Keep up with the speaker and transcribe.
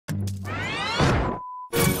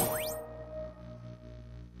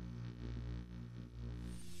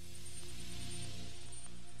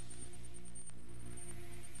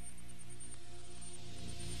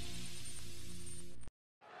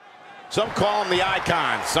Some call him the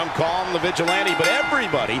icon, some call him the vigilante, but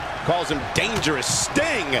everybody calls him dangerous.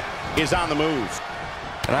 Sting is on the move.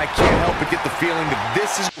 And I can't help but get the feeling that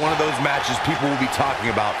this is one of those matches people will be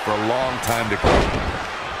talking about for a long time to come.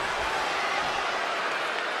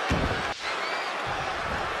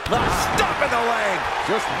 Stop in the leg.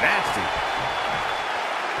 Just nasty.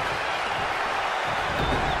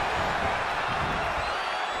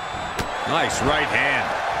 Nice right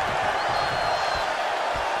hand.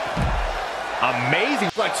 Amazing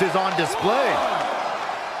flexes on display.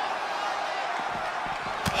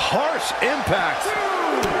 Harsh impact.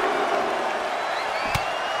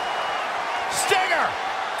 Stinger.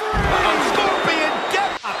 Scorpion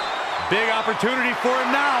death. Big opportunity for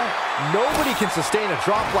him now. Nobody can sustain a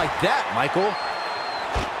drop like that, Michael.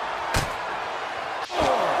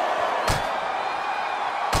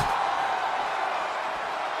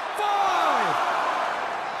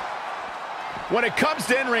 When it comes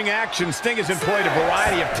to in-ring action, Sting has employed a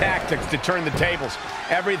variety of tactics to turn the tables.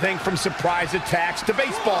 Everything from surprise attacks to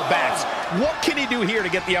baseball bats. What can he do here to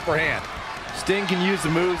get the upper hand? Sting can use the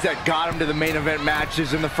moves that got him to the main event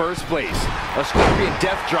matches in the first place. A Scorpion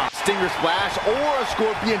Death Drop, Stinger Splash, or a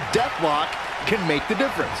Scorpion Deathlock can make the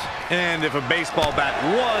difference. And if a baseball bat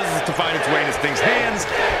was to find its way into Sting's hands,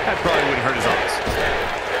 that probably wouldn't hurt his arms.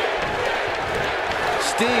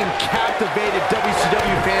 Sting captivated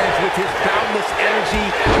WCW fans with his boundless energy,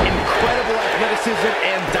 incredible athleticism,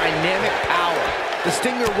 and dynamic power. The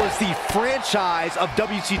Stinger was the franchise of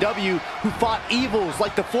WCW who fought evils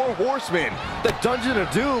like the Four Horsemen, the Dungeon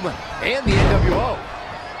of Doom, and the NWO.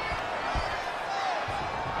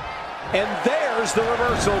 And there's the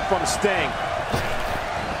reversal from Sting.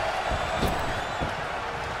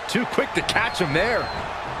 Too quick to catch him there.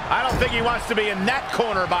 I don't think he wants to be in that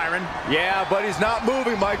corner, Byron. Yeah, but he's not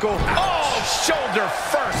moving, Michael. Oh, shoulder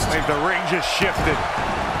first. I think the ring just shifted.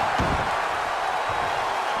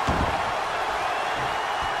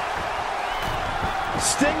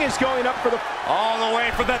 Sting is going up for the... All the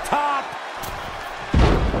way for the top.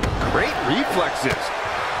 Great reflexes.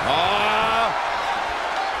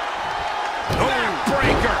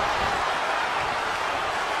 Backbreaker.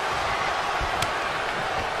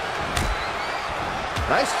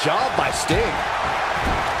 Nice job by Sting.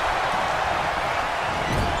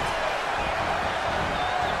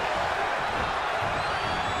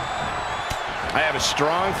 I have a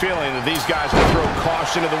strong feeling that these guys will throw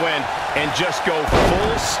caution to the wind and just go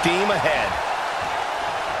full steam ahead.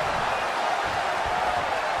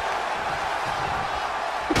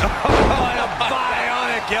 Oh, and a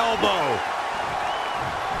bionic elbow.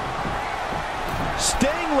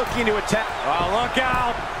 Sting looking to attack. Oh, look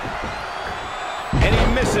out. And he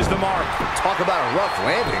misses the mark. Talk about a rough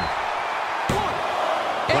landing.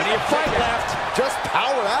 Plenty of fight left. Just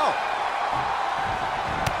power out.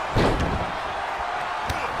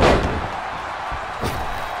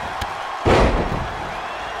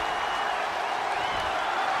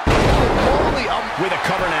 With a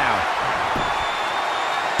cover now.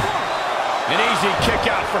 An easy kick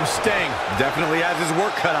out from Sting. Definitely has his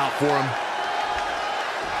work cut out for him.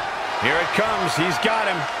 Here it comes. He's got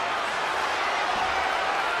him.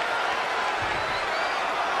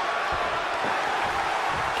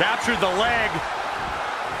 Captured the leg.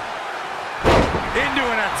 Into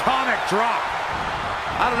an atomic drop.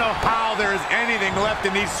 I don't know how there is anything left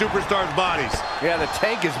in these superstars' bodies. Yeah, the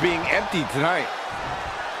tank is being emptied tonight.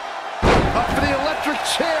 Up for the electric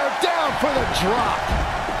chair, down for the drop.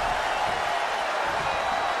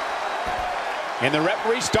 And the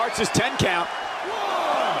referee starts his 10 count. 1,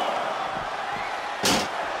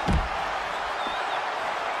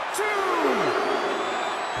 2.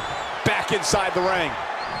 Back inside the ring.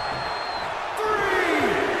 3.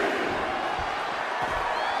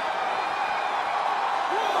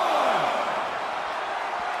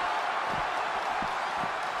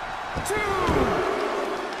 1, 2.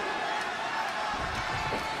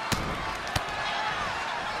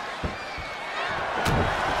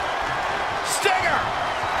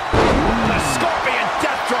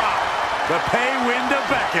 The pay window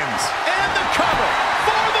beckons. And the cover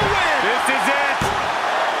for the win. This is it.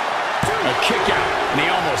 A kick out, and he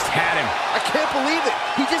almost had him. I can't believe it.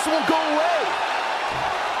 He just won't go away.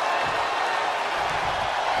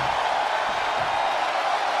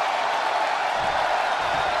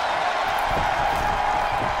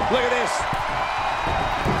 Look at this.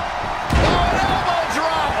 Oh, an elbow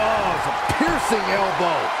drop. Oh, it's a piercing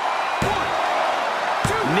elbow.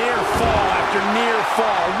 Near fall after near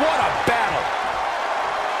fall. What a battle.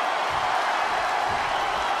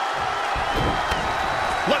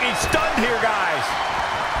 Look, he's stunned here, guys.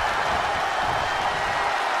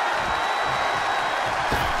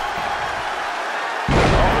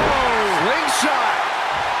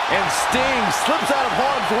 And Sting slips out of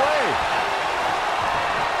harm's way.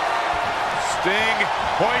 Sting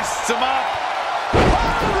hoists him up.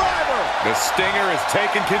 Driver. The Stinger is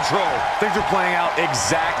taking control. Things are playing out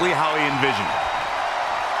exactly how he envisioned.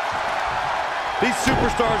 These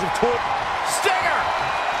superstars have told... Stinger!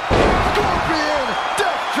 Scorpion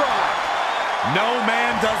death drop! No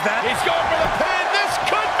man does that. He's going for the pin. This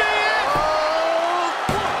could be it.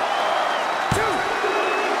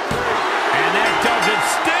 And that does it.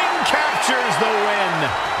 Sting captures the win.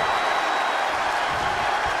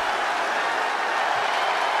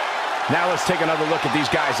 Now let's take another look at these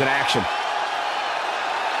guys in action.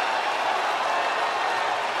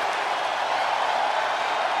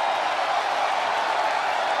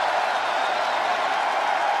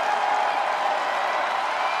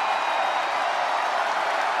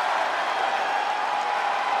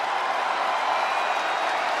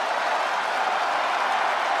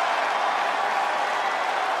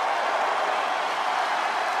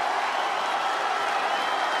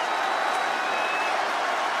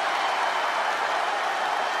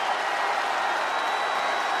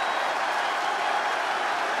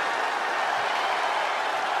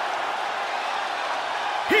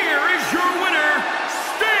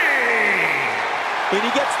 And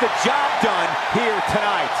he gets the job done here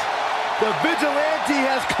tonight. The Vigilante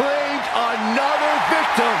has claimed another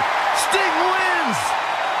victim. Sting wins!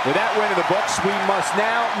 With that win in the books, we must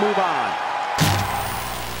now move on.